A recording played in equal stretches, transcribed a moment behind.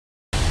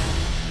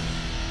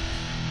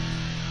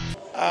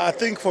I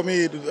think for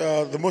me,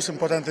 the most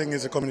important thing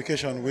is the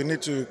communication. We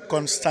need to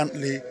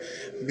constantly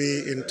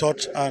be in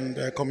touch and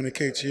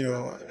communicate.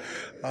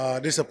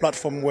 This is a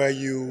platform where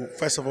you,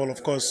 first of all,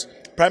 of course,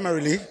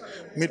 primarily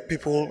meet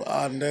people,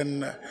 and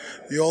then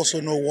you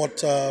also know what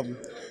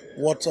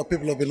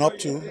people have been up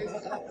to,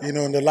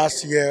 in the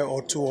last year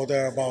or two or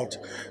thereabout.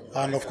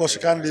 And of course,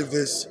 you can't leave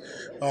this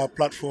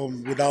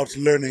platform without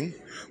learning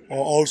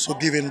or also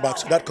giving back.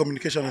 So that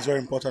communication is very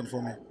important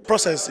for me.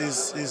 Process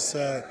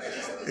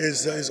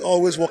is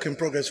always work in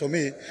progress for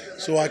me.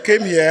 So I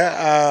came here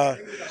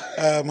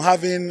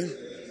having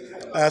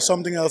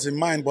something else in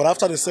mind. But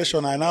after the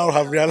session, I now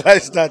have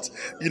realized that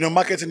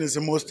marketing is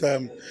the most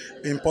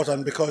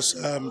important because,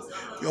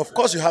 of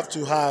course, you have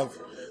to have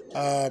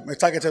a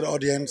targeted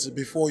audience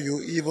before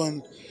you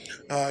even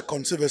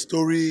conceive a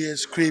story, a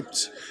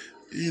script.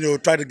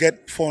 Try to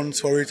get funds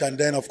for it, and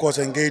then, of course,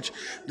 engage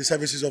the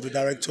services of the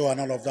director and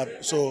all of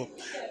that. So,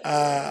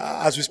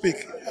 as we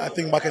speak, I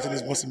think marketing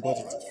is most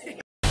important.